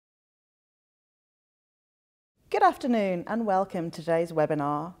Good afternoon and welcome to today's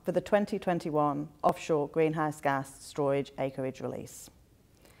webinar for the 2021 Offshore Greenhouse Gas Storage Acreage Release.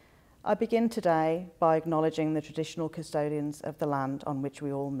 I begin today by acknowledging the traditional custodians of the land on which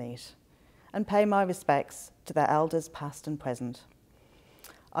we all meet and pay my respects to their elders past and present.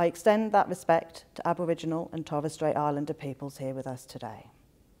 I extend that respect to Aboriginal and Torres Strait Islander peoples here with us today.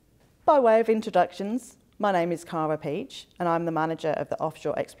 By way of introductions, my name is Cara Peach and I'm the manager of the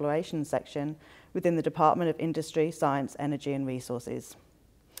Offshore Exploration section within the Department of Industry, Science, Energy and Resources.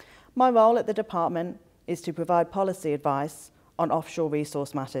 My role at the department is to provide policy advice on offshore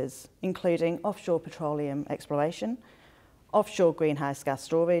resource matters, including offshore petroleum exploration, offshore greenhouse gas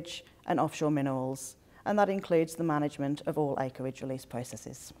storage and offshore minerals, and that includes the management of all acreage release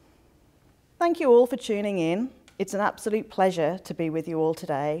processes. Thank you all for tuning in. It's an absolute pleasure to be with you all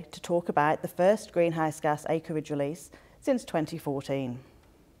today to talk about the first greenhouse gas acreage release since 2014.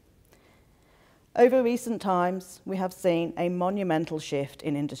 Over recent times, we have seen a monumental shift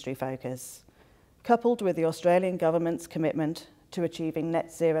in industry focus, coupled with the Australian government's commitment to achieving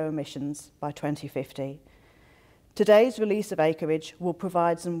net zero emissions by 2050. Today's release of acreage will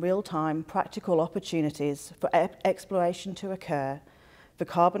provide some real-time practical opportunities for exploration to occur for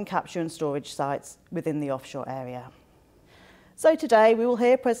carbon capture and storage sites within the offshore area. So today we will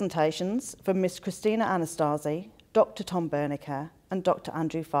hear presentations from Ms. Christina Anastasi, Dr. Tom Bernicker and Dr.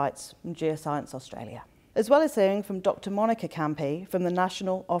 Andrew Feitz from Geoscience Australia, as well as hearing from Dr. Monica Campi from the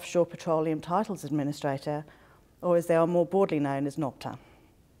National Offshore Petroleum Titles Administrator, or as they are more broadly known as NOPTA.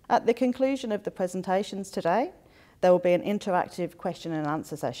 At the conclusion of the presentations today, there will be an interactive question and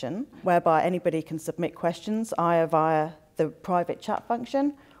answer session whereby anybody can submit questions either via the private chat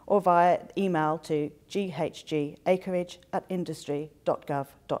function or via email to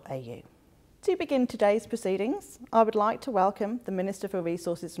ghgacreage@industry.gov.au. To begin today's proceedings, I would like to welcome the Minister for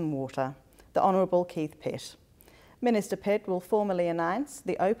Resources and Water, the Honourable Keith Pitt. Minister Pitt will formally announce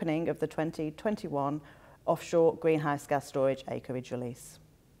the opening of the 2021 Offshore Greenhouse Gas Storage Acreage Release.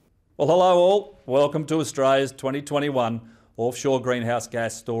 Well, hello all. Welcome to Australia's 2021 Offshore Greenhouse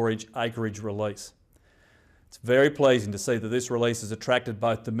Gas Storage Acreage Release. It's very pleasing to see that this release has attracted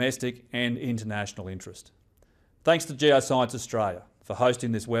both domestic and international interest. Thanks to Geoscience Australia for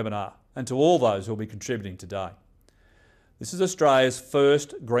hosting this webinar and to all those who will be contributing today. This is Australia's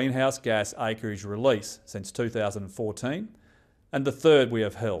first greenhouse gas acreage release since 2014 and the third we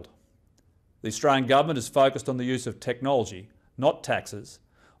have held. The Australian Government is focused on the use of technology, not taxes,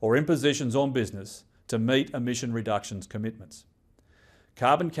 or impositions on business to meet emission reductions commitments.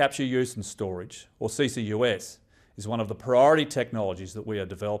 Carbon capture use and storage, or CCUS, is one of the priority technologies that we are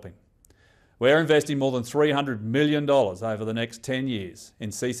developing. We're investing more than $300 million over the next 10 years in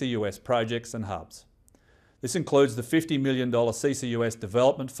CCUS projects and hubs. This includes the $50 million CCUS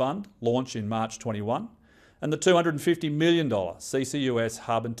Development Fund launched in March 21 and the $250 million CCUS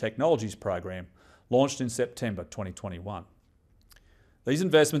Hub and Technologies Program launched in September 2021. These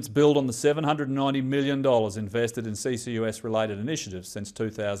investments build on the $790 million invested in CCUS-related initiatives since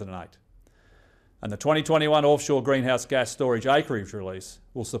 2008. And the 2021 Offshore Greenhouse Gas Storage Acreage Release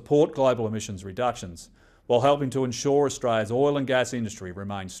will support global emissions reductions while helping to ensure Australia's oil and gas industry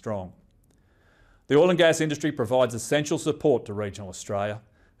remains strong. The oil and gas industry provides essential support to regional Australia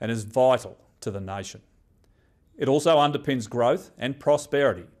and is vital to the nation. It also underpins growth and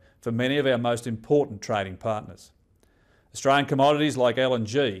prosperity for many of our most important trading partners. Australian commodities like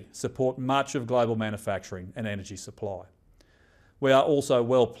LNG support much of global manufacturing and energy supply. We are also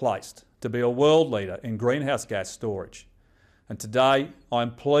well placed to be a world leader in greenhouse gas storage. And today,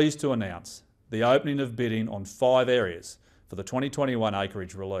 I'm pleased to announce the opening of bidding on 5 areas for the 2021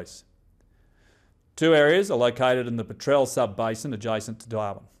 acreage release. 2 areas are located in the Petroleum sub-basin adjacent to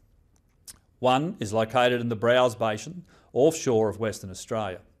Darwin. 1 is located in the Browse Basin, offshore of Western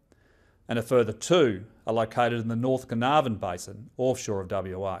Australia. And a further 2 are located in the North Carnarvon Basin, offshore of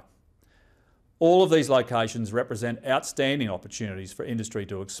WA. All of these locations represent outstanding opportunities for industry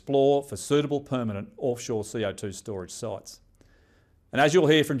to explore for suitable permanent offshore CO2 storage sites. And as you'll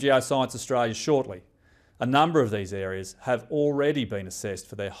hear from Geoscience Australia shortly, a number of these areas have already been assessed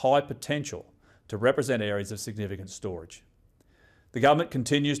for their high potential to represent areas of significant storage. The government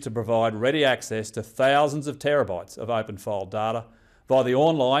continues to provide ready access to thousands of terabytes of open file data via the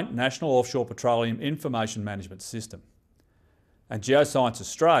online National Offshore Petroleum Information Management System. And Geoscience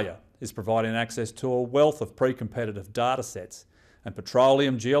Australia is providing access to a wealth of pre-competitive data sets and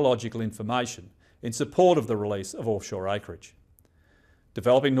petroleum geological information in support of the release of offshore acreage.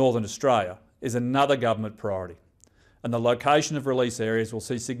 Developing Northern Australia is another government priority, and the location of release areas will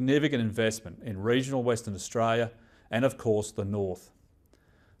see significant investment in regional Western Australia and of course the North.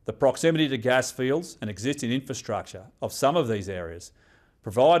 The proximity to gas fields and existing infrastructure of some of these areas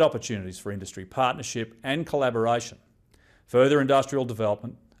provide opportunities for industry partnership and collaboration, further industrial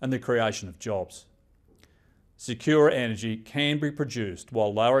development and the creation of jobs. Secure energy can be produced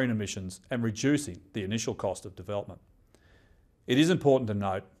while lowering emissions and reducing the initial cost of development. It is important to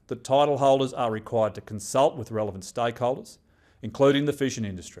note that title holders are required to consult with relevant stakeholders, including the fishing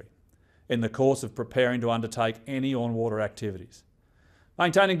industry, in the course of preparing to undertake any on-water activities.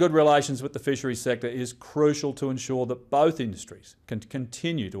 Maintaining good relations with the fisheries sector is crucial to ensure that both industries can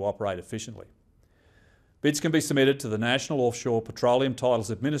continue to operate efficiently. Bids can be submitted to the National Offshore Petroleum Titles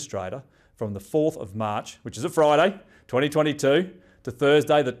Administrator from the 4th of March, which is a Friday, 2022, to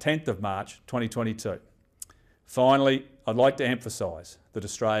Thursday, the 10th of March, 2022. Finally, I'd like to emphasise that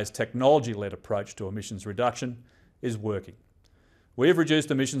Australia's technology-led approach to emissions reduction is working. We have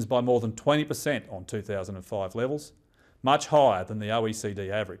reduced emissions by more than 20% on 2005 levels, much higher than the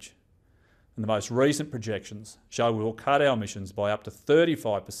OECD average. And the most recent projections show we will cut our emissions by up to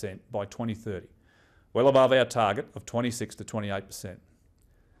 35% by 2030, well above our target of 26 to 28%.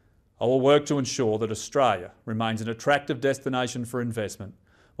 I will work to ensure that Australia remains an attractive destination for investment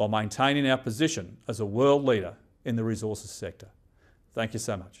while maintaining our position as a world leader in the resources sector. Thank you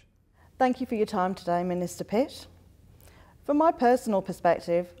so much. Thank you for your time today, Minister Pitt. From my personal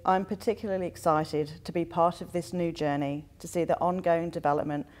perspective, I'm particularly excited to be part of this new journey to see the ongoing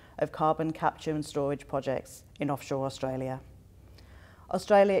development of carbon capture and storage projects in offshore Australia.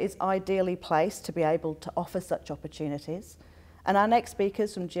 Australia is ideally placed to be able to offer such opportunities, and our next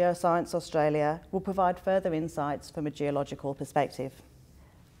speakers from Geoscience Australia will provide further insights from a geological perspective.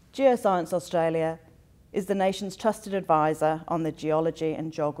 Geoscience Australia is the nation's trusted advisor on the geology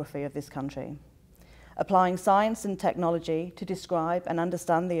and geography of this country, applying science and technology to describe and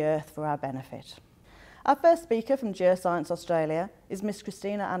understand the Earth for our benefit. Our first speaker from Geoscience Australia is Ms.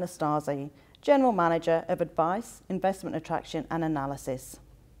 Christina Anastasi, General Manager of Advice, Investment Attraction and Analysis.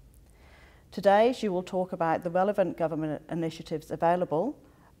 Today, she will talk about the relevant government initiatives available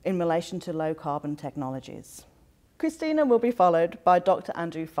in relation to low carbon technologies. Christina will be followed by Dr.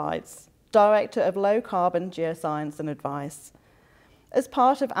 Andrew Feitz, Director of Low Carbon Geoscience and Advice. As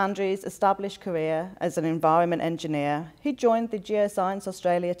part of Andrew's established career as an environment engineer, he joined the Geoscience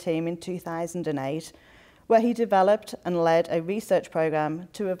Australia team in 2008, where he developed and led a research program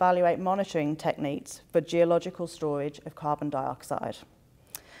to evaluate monitoring techniques for geological storage of carbon dioxide.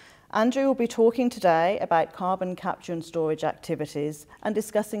 Andrew will be talking today about carbon capture and storage activities and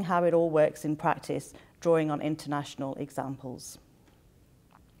discussing how it all works in practice, drawing on international examples.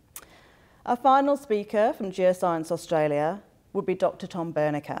 Our final speaker from Geoscience Australia will be Dr. Tom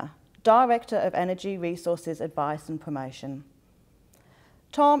Bernecker, Director of Energy Resources Advice and Promotion.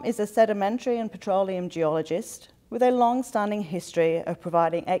 Tom is a sedimentary and petroleum geologist with a long-standing history of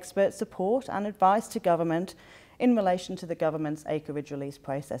providing expert support and advice to government in relation to the government's acreage release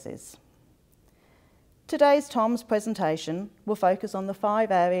processes. Today's Tom's presentation will focus on the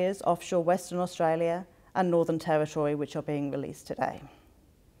 5 areas offshore Western Australia and Northern Territory which are being released today.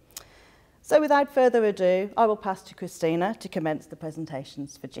 So without further ado, I will pass to Christina to commence the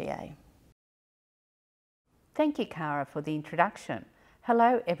presentations for GA. Thank you, Cara, for the introduction.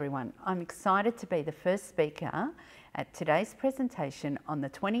 Hello everyone, I'm excited to be the first speaker at today's presentation on the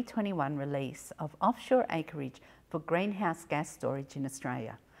 2021 release of offshore acreage for greenhouse gas storage in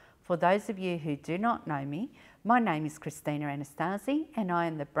Australia. For those of you who do not know me, my name is Christina Anastasi and I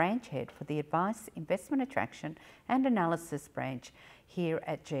am the branch head for the Advice, Investment Attraction and Analysis branch here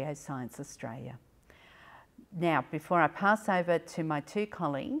at Geoscience Australia. Now, before I pass over to my 2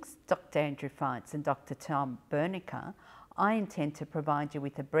 colleagues, Dr. Andrew Feitz and Dr. Tom Bernecker, I intend to provide you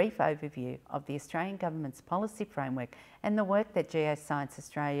with a brief overview of the Australian Government's policy framework and the work that Geoscience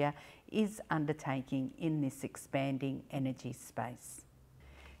Australia is undertaking in this expanding energy space.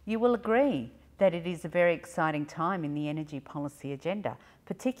 You will agree that it is a very exciting time in the energy policy agenda,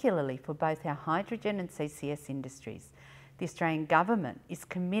 particularly for both our hydrogen and CCS industries. The Australian Government is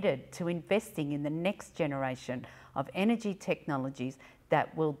committed to investing in the next generation of energy technologies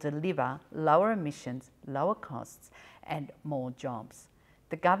that will deliver lower emissions, lower costs and more jobs.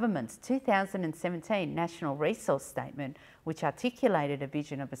 The Government's 2017 National Resource Statement, which articulated a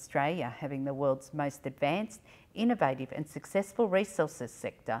vision of Australia having the world's most advanced, innovative and successful resources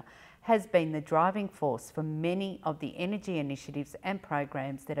sector, has been the driving force for many of the energy initiatives and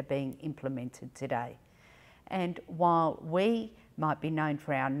programs that are being implemented today. And while we might be known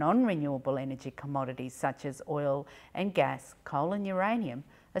for our non-renewable energy commodities such as oil and gas, coal and uranium,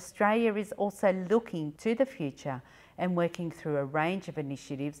 Australia is also looking to the future and working through a range of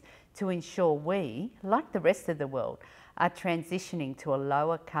initiatives to ensure we, like the rest of the world, are transitioning to a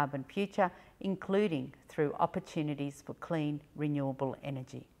lower carbon future, including through opportunities for clean, renewable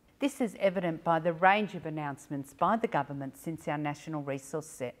energy. This is evident by the range of announcements by the government since our National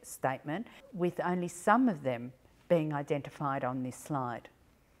Resource Statement, with only some of them being identified on this slide.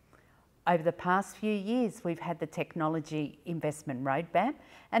 Over the past few years, we've had the Technology Investment Roadmap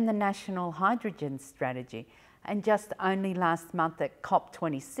and the National Hydrogen Strategy. And just only last month at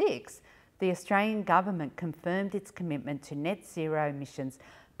COP26, the Australian Government confirmed its commitment to net zero emissions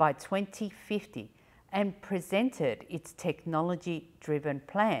by 2050 and presented its technology-driven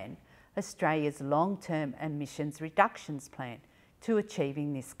plan, Australia's long-term emissions reductions plan, to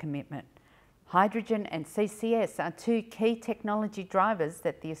achieving this commitment. Hydrogen and CCS are two key technology drivers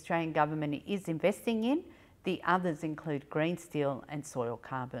that the Australian Government is investing in. The others include green steel and soil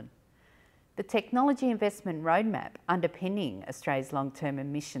carbon. The Technology Investment Roadmap underpinning Australia's long-term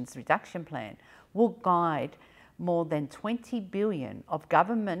emissions reduction plan will guide more than $20 billion of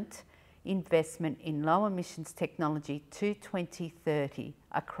government investment in low emissions technology to 2030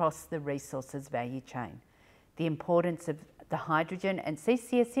 across the resources value chain. The importance of the hydrogen and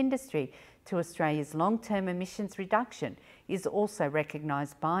CCS industry to Australia's long-term emissions reduction is also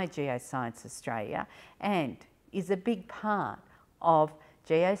recognised by Geoscience Australia and is a big part of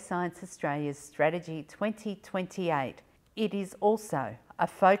Geoscience Australia's Strategy 2028. It is also a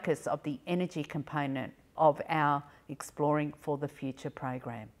focus of the energy component of our Exploring for the Future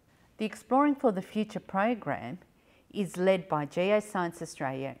program. The Exploring for the Future program is led by Geoscience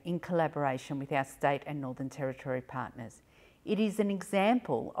Australia in collaboration with our state and Northern Territory partners. It is an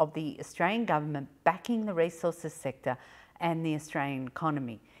example of the Australian Government backing the resources sector and the Australian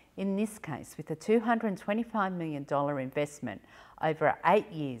economy, in this case with a $225 million investment over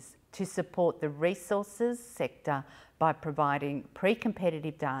 8 years to support the resources sector by providing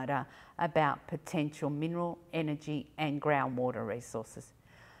pre-competitive data about potential mineral, energy and groundwater resources.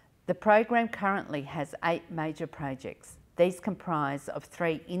 The program currently has 8 major projects. These comprise of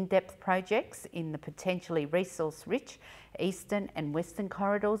 3 in-depth projects in the potentially resource-rich eastern and western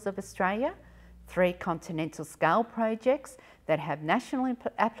corridors of Australia, 3 continental scale projects that have national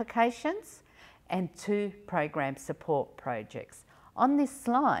applications, and 2 program support projects. On this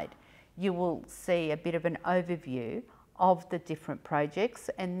slide, you will see a bit of an overview of the different projects,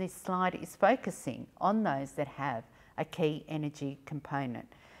 and this slide is focusing on those that have a key energy component.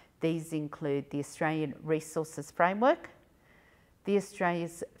 These include the Australian Resources Framework, the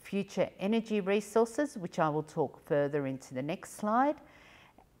Australia's Future Energy Resources, which I will talk further into the next slide,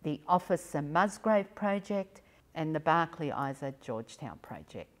 the Officer Musgrave project, and the Barclay Isa Georgetown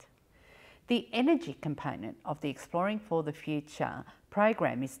project. The energy component of the Exploring for the Future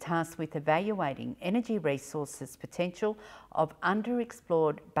program is tasked with evaluating energy resources potential of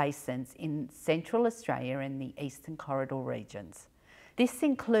underexplored basins in Central Australia and the Eastern Corridor regions. This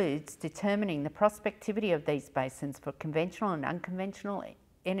includes determining the prospectivity of these basins for conventional and unconventional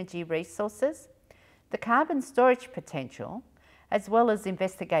energy resources, the carbon storage potential, as well as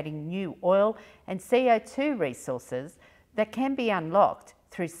investigating new oil and CO2 resources that can be unlocked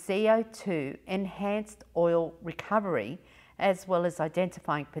through CO2 enhanced oil recovery, as well as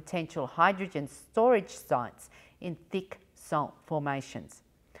identifying potential hydrogen storage sites in thick salt formations.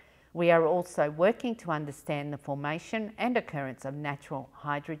 We are also working to understand the formation and occurrence of natural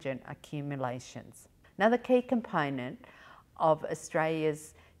hydrogen accumulations. Another key component of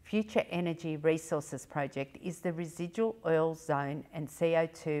Australia's Future Energy Resources project is the Residual Oil Zone and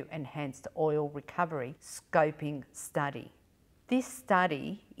CO2 Enhanced Oil Recovery Scoping Study. This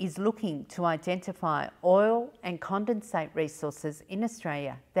study is looking to identify oil and condensate resources in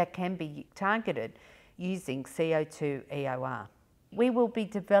Australia that can be targeted using CO2 EOR. We will be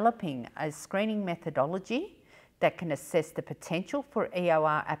developing a screening methodology that can assess the potential for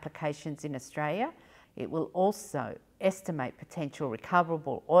EOR applications in Australia. It will also estimate potential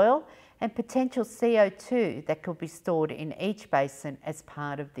recoverable oil and potential CO2 that could be stored in each basin as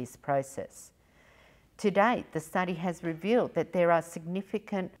part of this process. To date, the study has revealed that there are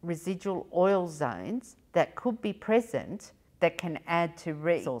significant residual oil zones that could be present that can add to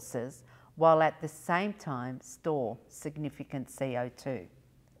resources while at the same time store significant CO2.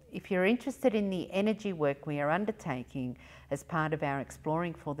 If you're interested in the energy work we are undertaking as part of our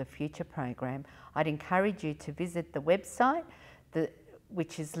Exploring for the Future program, I'd encourage you to visit the website,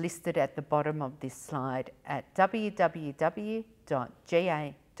 which is listed at the bottom of this slide at www.ga.gov.au/EFTF.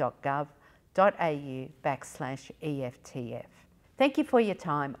 Thank you for your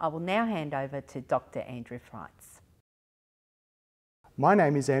time. I will now hand over to Dr. Andrew Feitz. My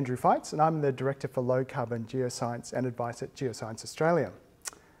name is Andrew Feitz and I'm the Director for Low Carbon Geoscience and Advice at Geoscience Australia.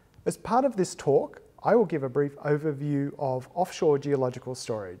 As part of this talk, I will give a brief overview of offshore geological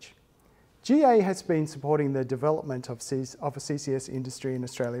storage. GA has been supporting the development of a CCS industry in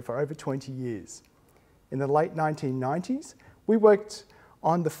Australia for over 20 years. In the late 1990s, we worked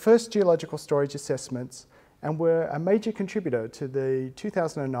on the first geological storage assessments and were a major contributor to the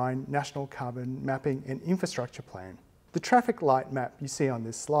 2009 National Carbon Mapping and Infrastructure Plan, the traffic light map you see on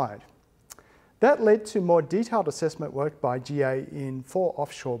this slide. That led to more detailed assessment work by GA in 4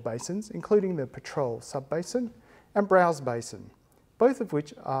 offshore basins, including the Petroleum Sub-Basin and Browse Basin, both of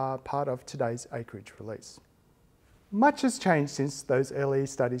which are part of today's Acreage release. Much has changed since those early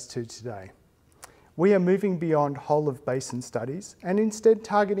studies to today. We are moving beyond whole-of-basin studies and instead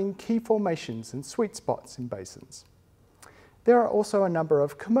targeting key formations and sweet spots in basins. There are also a number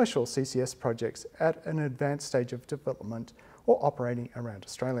of commercial CCS projects at an advanced stage of development or operating around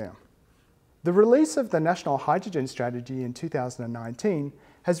Australia. The release of the National Hydrogen Strategy in 2019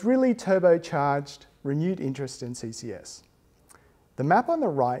 has really turbocharged renewed interest in CCS. The map on the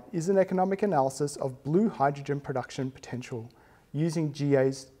right is an economic analysis of blue hydrogen production potential using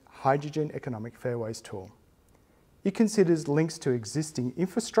GA's Hydrogen Economic Fairways tool. It considers links to existing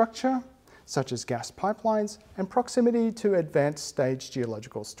infrastructure, such as gas pipelines, and proximity to advanced stage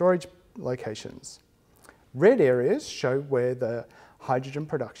geological storage locations. Red areas show where the hydrogen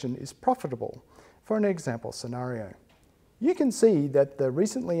production is profitable for an example scenario. You can see that the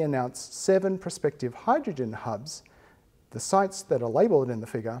recently announced 7 prospective hydrogen hubs, the sites that are labelled in the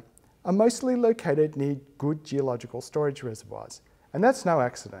figure, are mostly located near good geological storage reservoirs, and that's no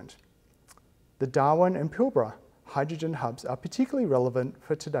accident. The Darwin and Pilbara hydrogen hubs are particularly relevant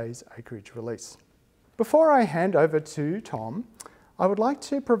for today's Acreage release. Before I hand over to Tom, I would like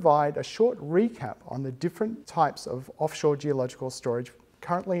to provide a short recap on the different types of offshore geological storage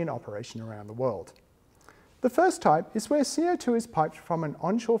currently in operation around the world. The first type is where CO2 is piped from an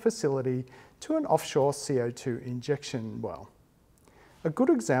onshore facility to an offshore CO2 injection well. A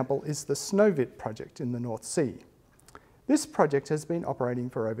good example is the Snøhvit project in the North Sea. This project has been operating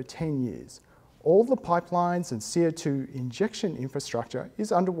for over 10 years. All the pipelines and CO2 injection infrastructure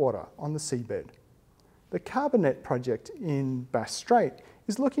is underwater on the seabed. The Carbonate project in Bass Strait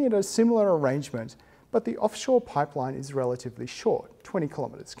is looking at a similar arrangement, but the offshore pipeline is relatively short, 20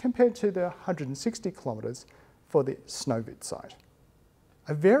 kilometres, compared to the 160 kilometres for the Snøhvit site.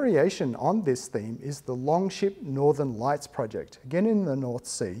 A variation on this theme is the Longship Northern Lights project, again in the North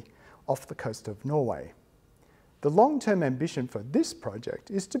Sea, off the coast of Norway. The long-term ambition for this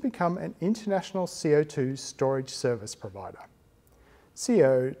project is to become an international CO2 storage service provider.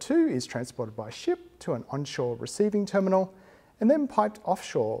 CO2 is transported by ship to an onshore receiving terminal and then piped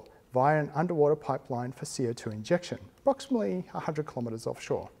offshore via an underwater pipeline for CO2 injection, approximately 100 kilometres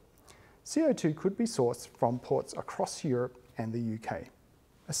offshore. CO2 could be sourced from ports across Europe and the UK.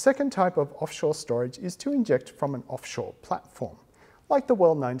 A second type of offshore storage is to inject from an offshore platform, like the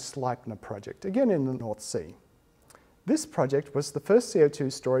well-known Sleipner project, again in the North Sea. This project was the first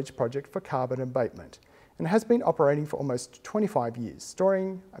CO2 storage project for carbon abatement and has been operating for almost 25 years,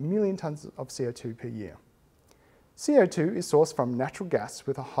 storing 1 million tonnes of CO2 per year. CO2 is sourced from natural gas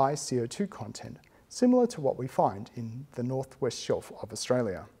with a high CO2 content, similar to what we find in the northwest shelf of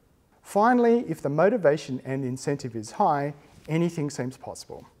Australia. Finally, if the motivation and incentive is high, anything seems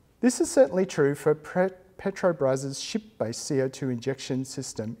possible. This is certainly true for Petrobras' ship-based CO2 injection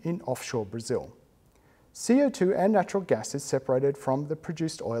system in offshore Brazil. CO2 and natural gas is separated from the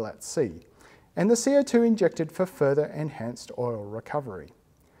produced oil at sea, and the CO2 injected for further enhanced oil recovery.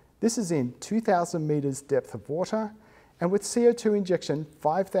 This is in 2,000 metres depth of water, and with CO2 injection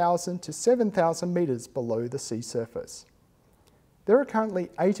 5,000 to 7,000 metres below the sea surface. There are currently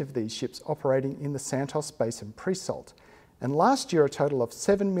 8 of these ships operating in the Santos Basin pre-salt, and last year a total of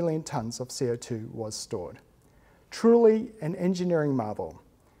 7 million tonnes of CO2 was stored. Truly an engineering marvel,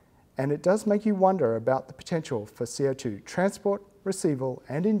 and it does make you wonder about the potential for CO2 transport, receival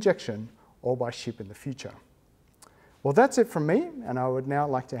and injection, all by ship in the future. Well, that's it from me, and I would now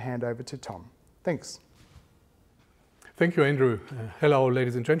like to hand over to Tom. Thanks. Thank you, Andrew. Hello,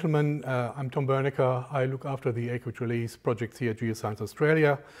 ladies and gentlemen. I'm Tom Bernecker. I look after the Acreage release projects here at Geoscience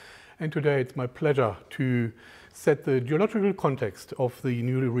Australia. And today it's my pleasure to set the geological context of the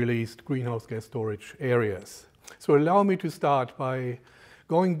newly released greenhouse gas storage areas. So allow me to start by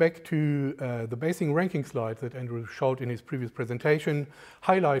going back to the basin ranking slide that Andrew showed in his previous presentation,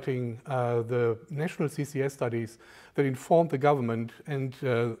 highlighting the national CCS studies that informed the government and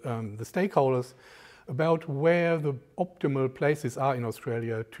the stakeholders about where the optimal places are in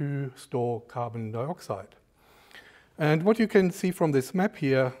Australia to store carbon dioxide. And what you can see from this map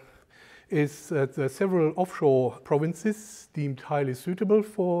here is that there are several offshore provinces deemed highly suitable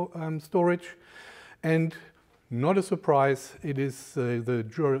for storage, And not a surprise, it is the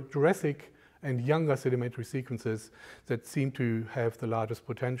Jurassic and younger sedimentary sequences that seem to have the largest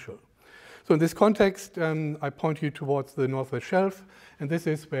potential. So in this context, I point you towards the Northwest Shelf, and this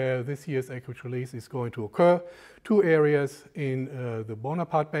is where this year's acreage release is going to occur. 2 areas in the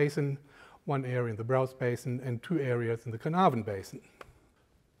Bonaparte Basin, 1 area in the Browse Basin, and 2 areas in the Carnarvon Basin.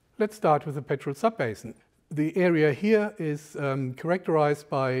 Let's start with the Petrel Subbasin. The area here is characterized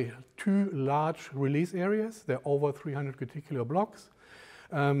by 2 large release areas. They're over 300 reticular blocks.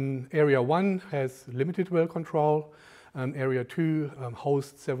 Area 1 has limited well control. Area 2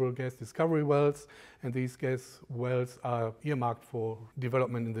 hosts several gas discovery wells, and these gas wells are earmarked for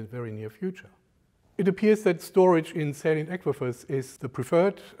development in the very near future. It appears that storage in saline aquifers is the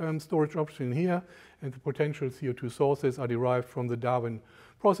preferred storage option here, and the potential CO2 sources are derived from the Darwin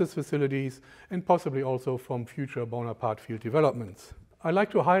process facilities and possibly also from future Bonaparte field developments. I'd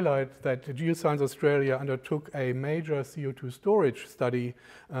like to highlight that Geoscience Australia undertook a major CO2 storage study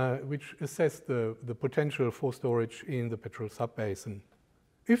which assessed the potential for storage in the Petrel Subbasin.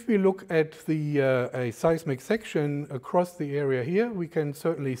 If we look at a seismic section across the area here, we can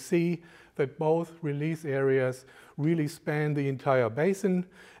certainly see that both release areas really span the entire basin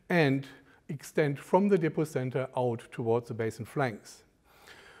and extend from the depot center out towards the basin flanks.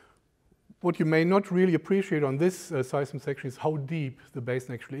 What you may not really appreciate on this seismic section is how deep the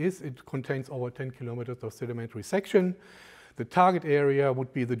basin actually is. It contains over 10 kilometers of sedimentary section. The target area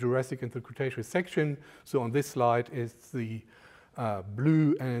would be the Jurassic and the Cretaceous section. So on this slide is the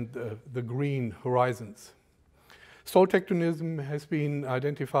blue and the green horizons. Salt tectonism has been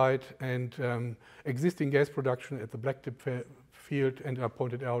identified, and existing gas production at the Blacktip field, and are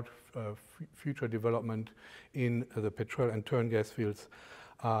pointed out future development in the Petrel and Tern gas fields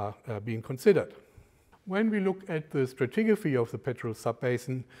are being considered. When we look at the stratigraphy of the Petrel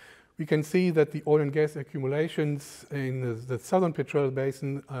Subbasin, we can see that the oil and gas accumulations in the southern Petrel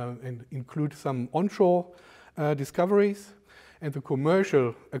Basin include some onshore discoveries, and the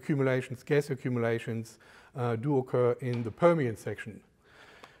commercial accumulations, gas accumulations, do occur in the Permian section.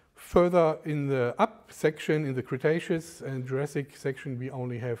 Further in the up section, in the Cretaceous and Jurassic section, we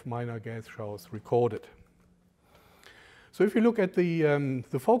only have minor gas showers recorded. So if you look at the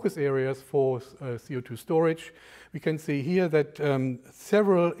focus areas for CO2 storage, we can see here that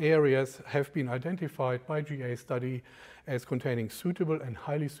several areas have been identified by GA study as containing suitable and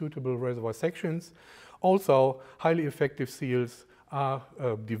highly suitable reservoir sections. Also, highly effective seals are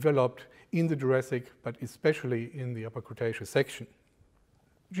developed in the Jurassic, but especially in the Upper Cretaceous section.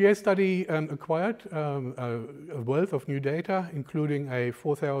 GA study acquired a wealth of new data, including a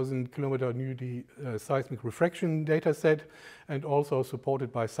 4,000 kilometer new seismic refraction data set, and also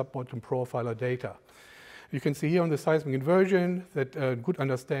supported by sub-bottom profiler data. You can see here on the seismic inversion that good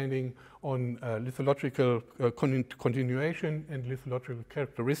understanding on lithological continuation and lithological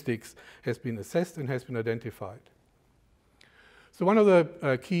characteristics has been assessed and has been identified. So one of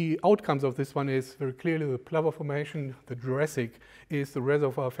the key outcomes of this one is very clearly the Plover Formation. The Jurassic is the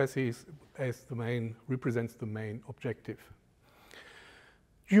reservoir facies as represents the main objective.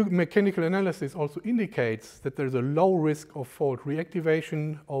 Geomechanical analysis also indicates that there is a low risk of fault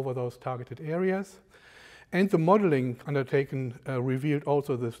reactivation over those targeted areas. And the modeling undertaken revealed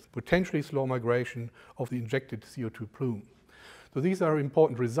also the potentially slow migration of the injected CO2 plume. So these are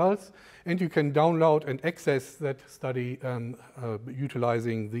important results, and you can download and access that study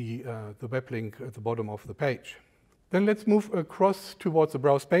utilizing the web link at the bottom of the page. Then let's move across towards the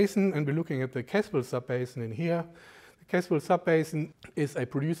Browse Basin, and we're looking at the Caswell Subbasin in here. The Caswell Subbasin is a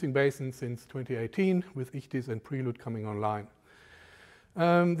producing basin since 2018, with Ichthys and Prelude coming online.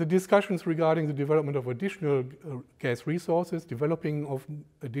 The discussions regarding the development of additional gas resources, developing of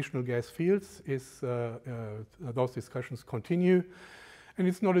additional gas fields, those discussions continue. And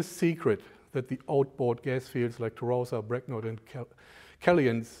it's not a secret that the outboard gas fields like Tarosa, Bracknell, and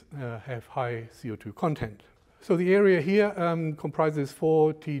Callion's have high CO2 content. So the area here comprises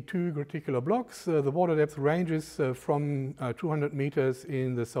 42 reticular blocks. The water depth ranges from 200 meters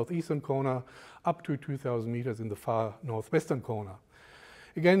in the southeastern corner up to 2,000 meters in the far northwestern corner.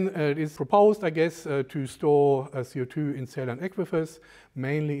 Again, it is proposed, I guess, to store CO2 in saline aquifers,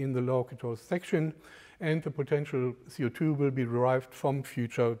 mainly in the lower Cretaceous section, and the potential CO2 will be derived from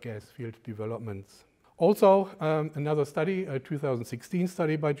future gas field developments. Also, another study, a 2016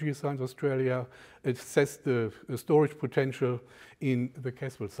 study by Geoscience Australia, assessed the storage potential in the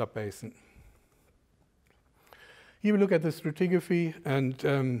Caswell Subbasin. Here we look at the stratigraphy,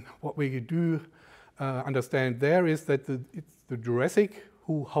 and what we do understand there is that it's the Jurassic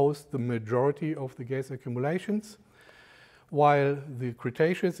who hosts the majority of the gas accumulations, while the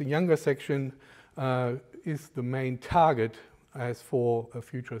Cretaceous, the younger section, is the main target as for a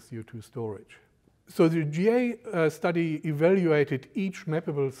future CO2 storage. So the GA study evaluated each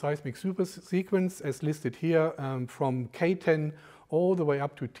mappable seismic supersequence as listed here from K10 all the way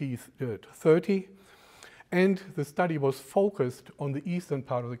up to T30. And the study was focused on the eastern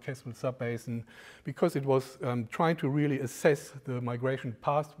part of the Caswell subbasin because it was trying to really assess the migration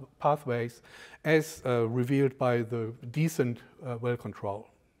pathways as revealed by the decent well control.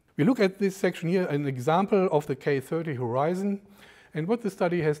 We look at this section here, an example of the K30 horizon. And what the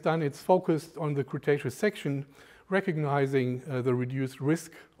study has done, it's focused on the Cretaceous section, recognizing the reduced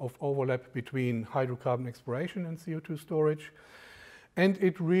risk of overlap between hydrocarbon exploration and CO2 storage. And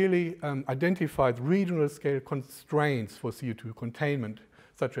it really identified regional scale constraints for CO2 containment,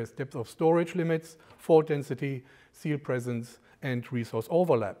 such as depth of storage limits, fault density, seal presence, and resource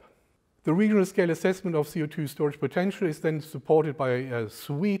overlap. The regional scale assessment of CO2 storage potential is then supported by a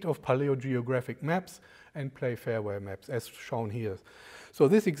suite of paleogeographic maps and play fairway maps, as shown here. So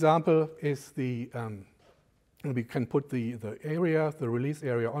this example is the, we can put the area, the release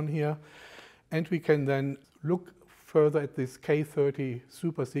area on here, and we can then look further at this K30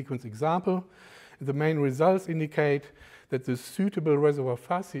 supersequence example. The main results indicate that the suitable reservoir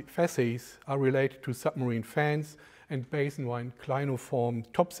facies are related to submarine fans and basin-wide clinoform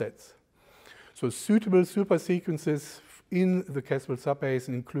topsets. So suitable supersequences in the Caswell subbasin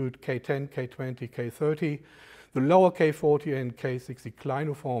include K10, K20, K30, the lower K40 and K60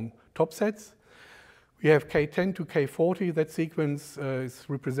 clinoform topsets. We have K10 to K40. That sequence is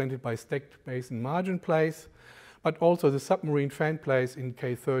represented by stacked basin margin plays, but also the submarine fan plays in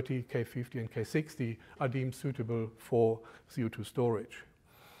K30, K50 and K60 are deemed suitable for CO2 storage.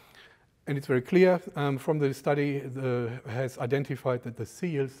 And it's very clear from the study has identified that the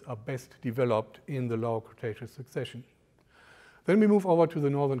seals are best developed in the lower Cretaceous succession. Then we move over to the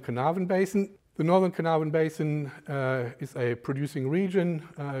Northern Carnarvon Basin. The Northern Carnarvon Basin is a producing region,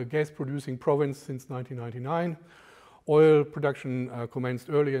 gas-producing province since 1999. Oil production commenced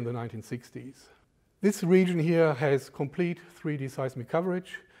early in the 1960s. This region here has complete 3D seismic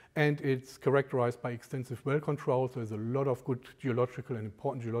coverage, and it's characterized by extensive well control, so there's a lot of good geological and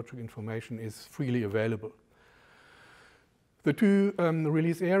important geological information is freely available. The two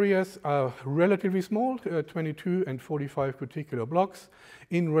release areas are relatively small, 22 and 45 cuticular blocks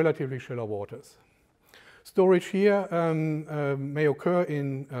in relatively shallow waters. Storage here may occur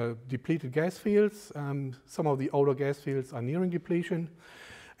in depleted gas fields. Some of the older gas fields are nearing depletion,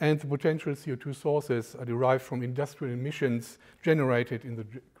 and the potential CO2 sources are derived from industrial emissions generated in the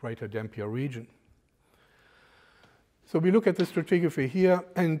greater Dampier region. So we look at the stratigraphy here,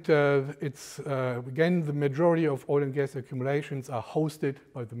 and it's again the majority of oil and gas accumulations are hosted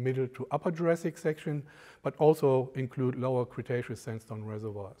by the middle to upper Jurassic section, but also include lower Cretaceous sandstone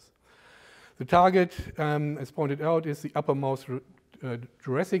reservoirs. The target, as pointed out, is the uppermost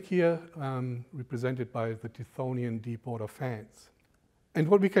Jurassic here, represented by the Tithonian deep-water fans. And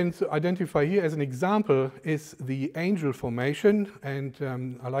what we can identify here as an example is the Angel Formation,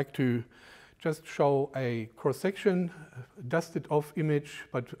 and I like to just show a cross-section, dusted off image,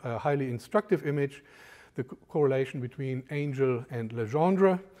 but a highly instructive image, the correlation between Angel and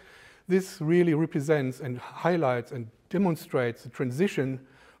Legendre. This really represents and highlights and demonstrates the transition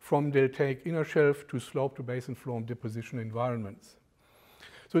from deltaic inner shelf to slope to basin floor deposition environments.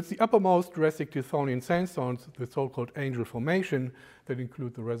 So it's the uppermost Jurassic Tithonian sandstones, the so-called Angel Formation, that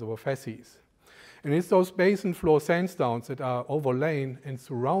include the reservoir facies. And it's those basin floor sandstones that are overlain and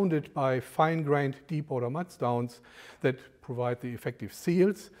surrounded by fine-grained deep-water mudstones that provide the effective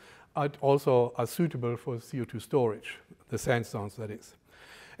seals, and also are suitable for CO2 storage, the sandstones that is.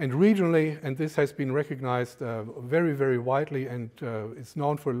 And regionally, and this has been recognized very, very widely, and it's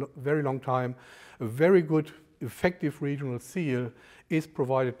known for a very long time, a very good effective regional seal is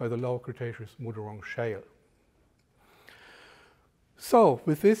provided by the Lower Cretaceous Mudorong Shale. So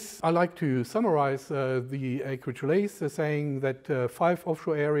with this, I'd like to summarize the Acreage release, saying that 5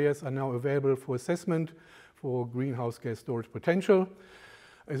 offshore areas are now available for assessment for greenhouse gas storage potential.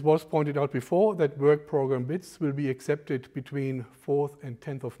 As was pointed out before, that work program bids will be accepted between 4th and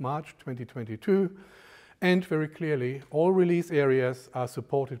 10th of March 2022. And very clearly, all release areas are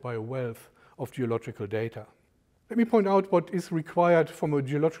supported by a wealth of geological data. Let me point out what is required from a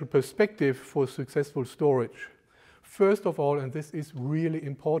geological perspective for successful storage. First of all, and this is really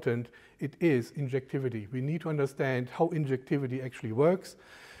important, it is injectivity. We need to understand how injectivity actually works.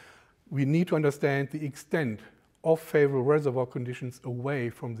 We need to understand the extent of favorable reservoir conditions away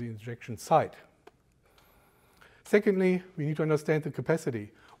from the injection site. Secondly, we need to understand the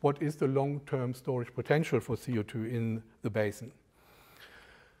capacity. What is the long-term storage potential for CO2 in the basin?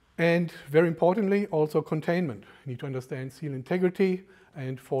 And very importantly, also containment. You need to understand seal integrity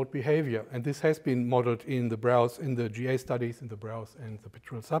and fault behavior. And this has been modeled in the Browse, in the GA studies, in the Browse and the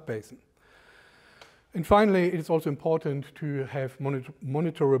Petroleum subbasin. And finally, it is also important to have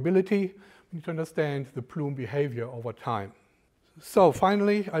monitorability. We need to understand the plume behavior over time. So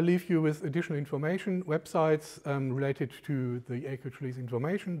finally, I leave you with additional information, websites related to the acreage release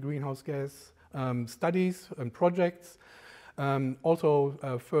information, greenhouse gas studies and projects.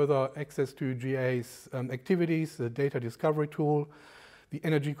 Also further access to GA's activities, the data discovery tool, the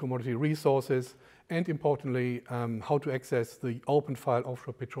energy commodity resources, and importantly, how to access the open file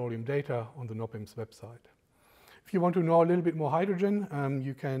offshore petroleum data on the NOPIM's website. If you want to know a little bit more hydrogen,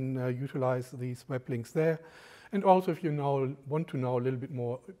 you can utilize these web links there. And also if you want to know a little bit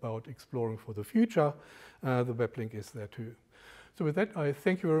more about exploring for the future, the web link is there too. So with that, I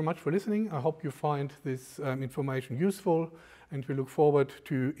thank you very much for listening. I hope you find this information useful, and we look forward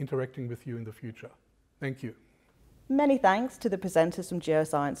to interacting with you in the future. Thank you. Many thanks to the presenters from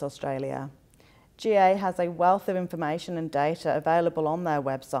Geoscience Australia. GA has a wealth of information and data available on their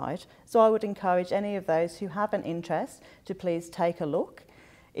website, so I would encourage any of those who have an interest to please take a look.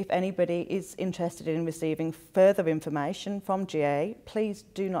 If anybody is interested in receiving further information from GA, please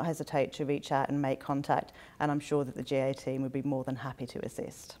do not hesitate to reach out and make contact, and I'm sure that the GA team would be more than happy to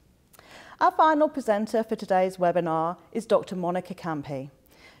assist. Our final presenter for today's webinar is Dr. Monica Campi.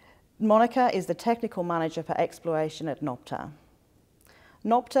 Monica is the Technical Manager for Exploration at NOPTA.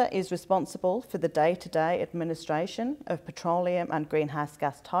 NOPTA is responsible for the day-to-day administration of petroleum and greenhouse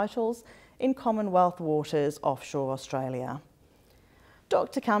gas titles in Commonwealth waters offshore Australia.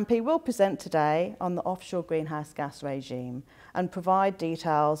 Dr. Campi will present today on the offshore greenhouse gas regime and provide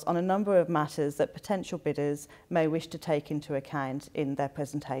details on a number of matters that potential bidders may wish to take into account in their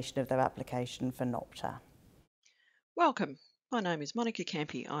presentation of their application for NOPTA. Welcome. My name is Monica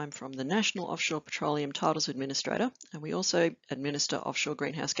Campi. I'm from the National Offshore Petroleum Titles Administrator, and we also administer offshore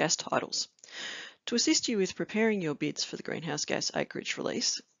greenhouse gas titles. To assist you with preparing your bids for the greenhouse gas acreage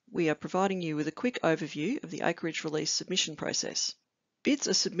release, we are providing you with a quick overview of the acreage release submission process. Bids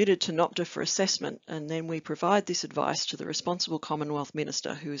are submitted to NOPTA for assessment, and then we provide this advice to the responsible Commonwealth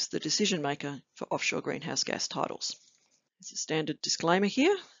Minister, who is the decision maker for offshore greenhouse gas titles. As a standard disclaimer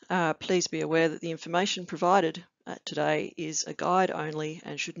here, please be aware that the information provided today is a guide only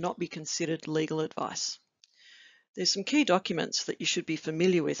and should not be considered legal advice. There's some key documents that you should be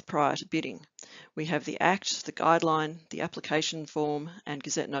familiar with prior to bidding. We have the Act, the Guideline, the Application Form and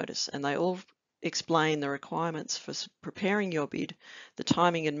Gazette Notice, and they all explain the requirements for preparing your bid, the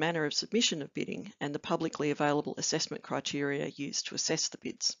timing and manner of submission of bidding, and the publicly available assessment criteria used to assess the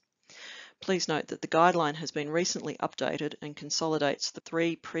bids. Please note that the guideline has been recently updated and consolidates the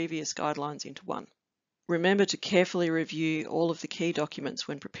 3 previous guidelines into one. Remember to carefully review all of the key documents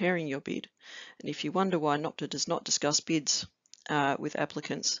when preparing your bid, and if you wonder why NOPTA does not discuss bids with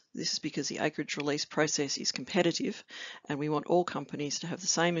applicants, this is because the acreage release process is competitive and we want all companies to have the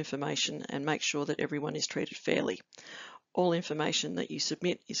same information and make sure that everyone is treated fairly. All information that you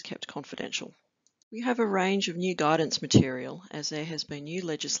submit is kept confidential. We have a range of new guidance material as there has been new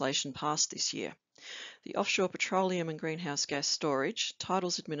legislation passed this year. The Offshore Petroleum and Greenhouse Gas Storage,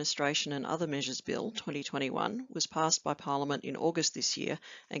 Titles Administration and Other Measures Bill 2021 was passed by Parliament in August this year,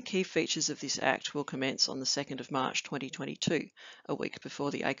 and key features of this Act will commence on the 2nd of March 2022, a week before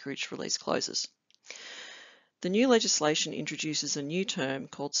the acreage release closes. The new legislation introduces a new term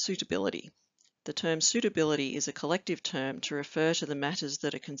called suitability. The term suitability is a collective term to refer to the matters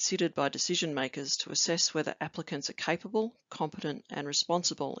that are considered by decision makers to assess whether applicants are capable, competent and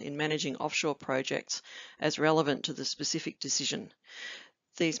responsible in managing offshore projects as relevant to the specific decision.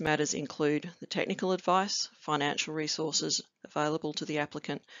 These matters include the technical advice, financial resources available to the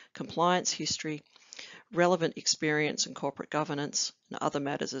applicant, compliance history, relevant experience and corporate governance, and other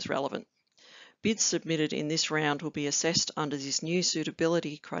matters as relevant. Bids submitted in this round will be assessed under this new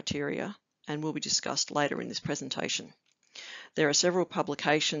suitability criteria and will be discussed later in this presentation. There are several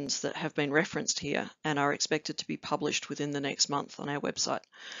publications that have been referenced here and are expected to be published within the next month on our website.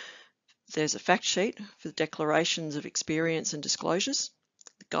 There's a fact sheet for the declarations of experience and disclosures,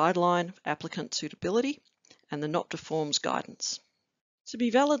 the guideline of applicant suitability, and the NOPTA forms guidance. To be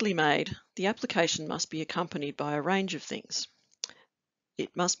validly made, the application must be accompanied by a range of things.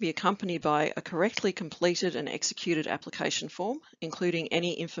 It must be accompanied by a correctly completed and executed application form, including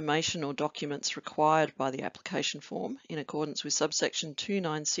any information or documents required by the application form in accordance with subsection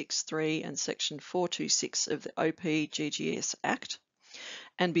 2963 and section 426 of the OPGGS Act,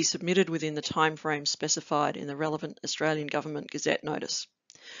 and be submitted within the timeframe specified in the relevant Australian Government Gazette Notice.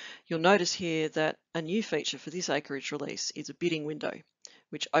 You'll notice here that a new feature for this acreage release is a bidding window.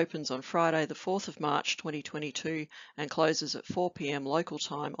 which opens on Friday the 4th of March 2022 and closes at 4 p.m. local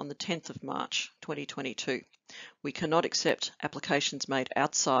time on the 10th of March 2022. We cannot accept applications made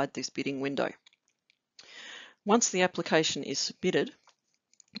outside this bidding window. Once the application is submitted,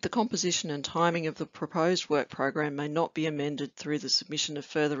 the composition and timing of the proposed work program may not be amended through the submission of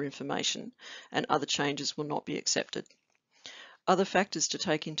further information, and other changes will not be accepted. Other factors to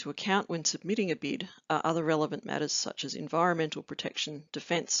take into account when submitting a bid are other relevant matters such as environmental protection,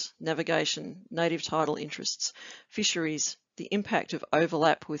 defence, navigation, native title interests, fisheries, the impact of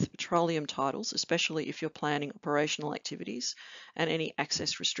overlap with petroleum titles, especially if you're planning operational activities, and any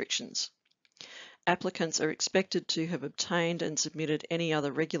access restrictions. Applicants are expected to have obtained and submitted any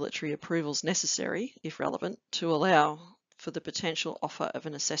other regulatory approvals necessary, if relevant, to allow for the potential offer of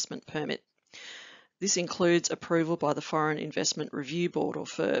an assessment permit. This includes approval by the Foreign Investment Review Board or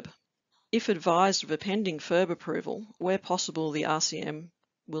FIRB. If advised of a pending FIRB approval, where possible the RCM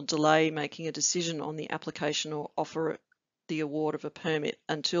will delay making a decision on the application or offer the award of a permit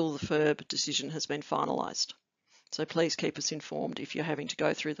until the FIRB decision has been finalised. So please keep us informed if you're having to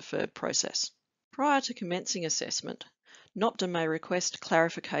go through the FIRB process. Prior to commencing assessment, NOPTA may request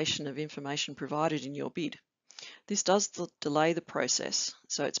clarification of information provided in your bid. This does delay the process,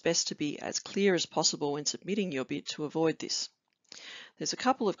 so it's best to be as clear as possible when submitting your bid to avoid this. There's a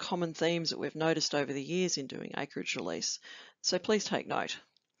couple of common themes that we've noticed over the years in doing acreage release, so please take note.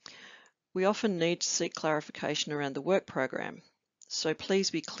 We often need to seek clarification around the work program, so please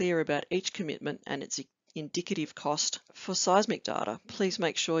be clear about each commitment and its indicative cost. For seismic data, please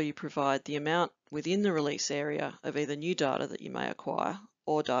make sure you provide the amount within the release area of either new data that you may acquire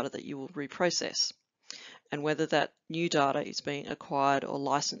or data that you will reprocess, and whether that new data is being acquired or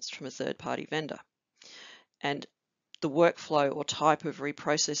licensed from a third-party vendor, and the workflow or type of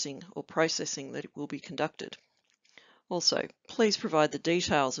reprocessing or processing that it will be conducted. Also, please provide the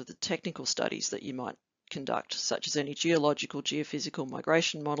details of the technical studies that you might conduct, such as any geological, geophysical,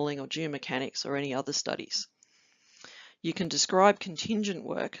 migration modelling or geomechanics or any other studies. You can describe contingent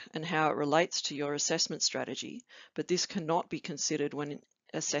work and how it relates to your assessment strategy, but this cannot be considered when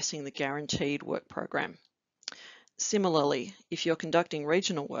assessing the guaranteed work program. Similarly, if you're conducting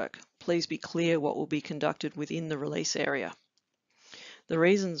regional work, please be clear what will be conducted within the release area. The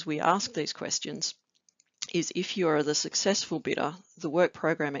reasons we ask these questions is if you are the successful bidder, the work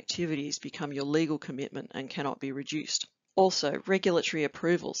program activities become your legal commitment and cannot be reduced. Also, regulatory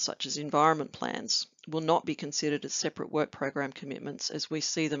approvals such as environment plans will not be considered as separate work program commitments, as we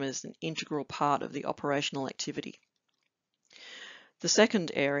see them as an integral part of the operational activity. The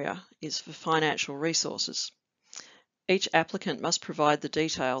second area is for financial resources. Each applicant must provide the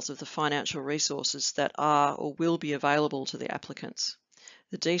details of the financial resources that are or will be available to the applicants.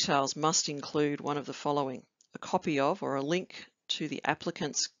 The details must include one of the following: a copy of or a link to the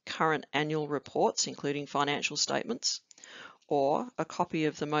applicant's current annual reports, including financial statements, or a copy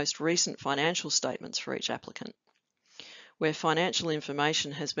of the most recent financial statements for each applicant. Where financial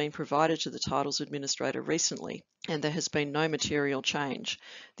information has been provided to the Titles Administrator recently and there has been no material change,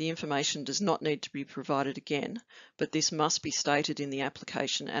 the information does not need to be provided again, but this must be stated in the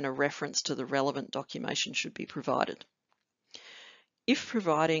application and a reference to the relevant documentation should be provided. If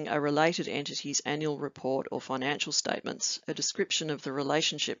providing a related entity's annual report or financial statements, a description of the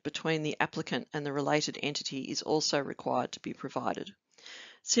relationship between the applicant and the related entity is also required to be provided.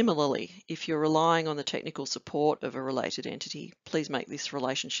 Similarly, if you're relying on the technical support of a related entity, please make this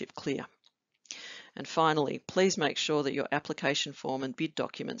relationship clear. And finally, please make sure that your application form and bid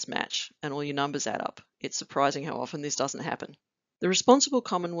documents match and all your numbers add up. It's surprising how often this doesn't happen. The responsible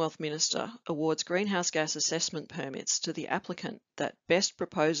Commonwealth Minister awards greenhouse gas assessment permits to the applicant that best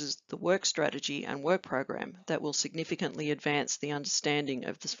proposes the work strategy and work program that will significantly advance the understanding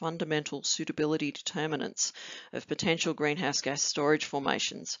of the fundamental suitability determinants of potential greenhouse gas storage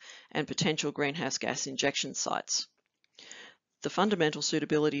formations and potential greenhouse gas injection sites. The fundamental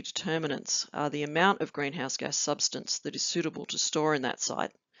suitability determinants are the amount of greenhouse gas substance that is suitable to store in that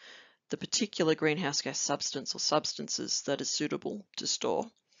site, the particular greenhouse gas substance or substances that is suitable to store,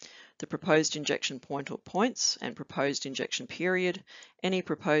 the proposed injection point or points and proposed injection period, any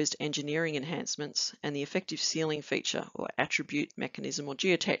proposed engineering enhancements, and the effective sealing feature or attribute, mechanism or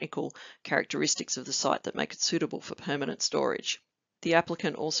geotechnical characteristics of the site that make it suitable for permanent storage. The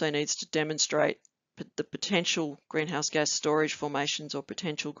applicant also needs to demonstrate the potential greenhouse gas storage formations or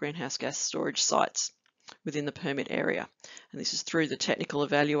potential greenhouse gas storage sites within the permit area, and this is through the technical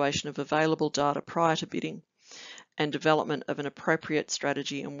evaluation of available data prior to bidding and development of an appropriate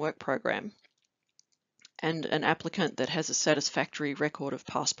strategy and work program, and an applicant that has a satisfactory record of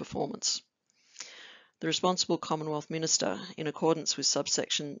past performance. The responsible Commonwealth Minister, in accordance with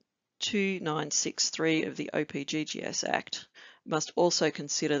subsection 2963 of the OPGGS Act, must also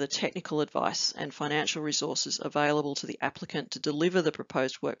consider the technical advice and financial resources available to the applicant to deliver the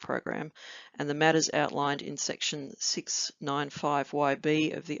proposed work program and the matters outlined in section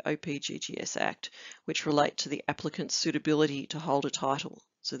 695YB of the OPGGS Act, which relate to the applicant's suitability to hold a title.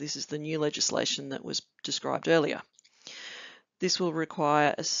 So this is the new legislation that was described earlier. This will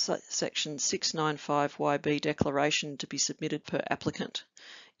require a section 695YB declaration to be submitted per applicant.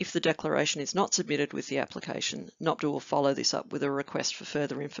 If the declaration is not submitted with the application, NOPTA will follow this up with a request for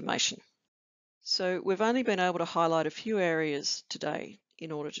further information. So we've only been able to highlight a few areas today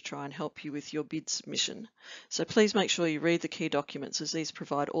in order to try and help you with your bid submission. So please make sure you read the key documents, as these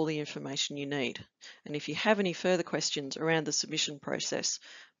provide all the information you need. And if you have any further questions around the submission process,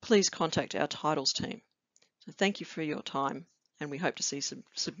 please contact our titles team. So thank you for your time, and we hope to see some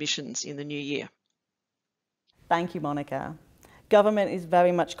submissions in the new year. Thank you, Monica. Government is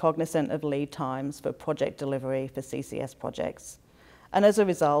very much cognizant of lead times for project delivery for CCS projects, and as a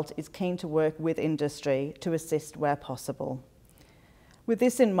result is keen to work with industry to assist where possible. With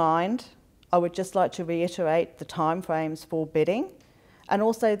this in mind, I would just like to reiterate the timeframes for bidding and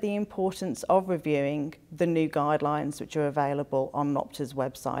also the importance of reviewing the new guidelines which are available on NOPTA's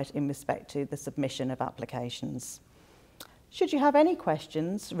website in respect to the submission of applications. Should you have any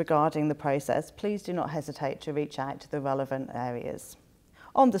questions regarding the process, please do not hesitate to reach out to the relevant areas.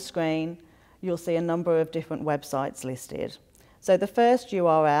 On the screen, you'll see a number of different websites listed. So the first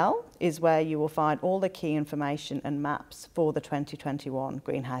URL is where you will find all the key information and maps for the 2021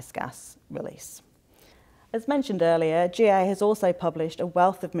 greenhouse gas release. As mentioned earlier, GA has also published a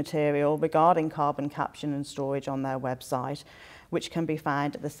wealth of material regarding carbon capture and storage on their website, which can be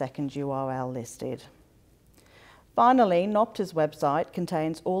found at the second URL listed. Finally, NOPTA's website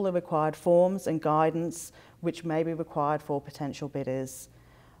contains all the required forms and guidance which may be required for potential bidders.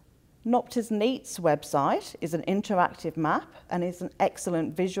 NOPTA's NEATS website is an interactive map and is an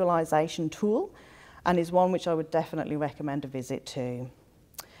excellent visualisation tool and is one which I would definitely recommend a visit to.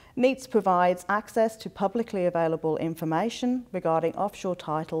 NEATS provides access to publicly available information regarding offshore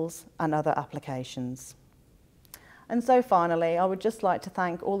titles and other applications. And so finally, I would just like to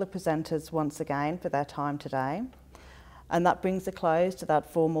thank all the presenters once again for their time today. And that brings a close to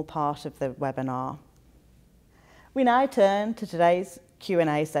that formal part of the webinar. We now turn to today's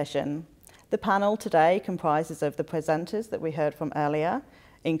Q&A session. The panel today comprises of the presenters that we heard from earlier,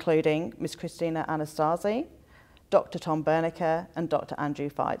 including Ms. Christina Anastasi, Dr. Tom Bernicker and Dr. Andrew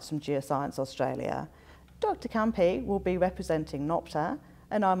Feitz from Geoscience Australia. Dr. Campi will be representing NOPTA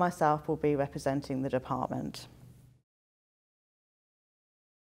and I myself will be representing the department.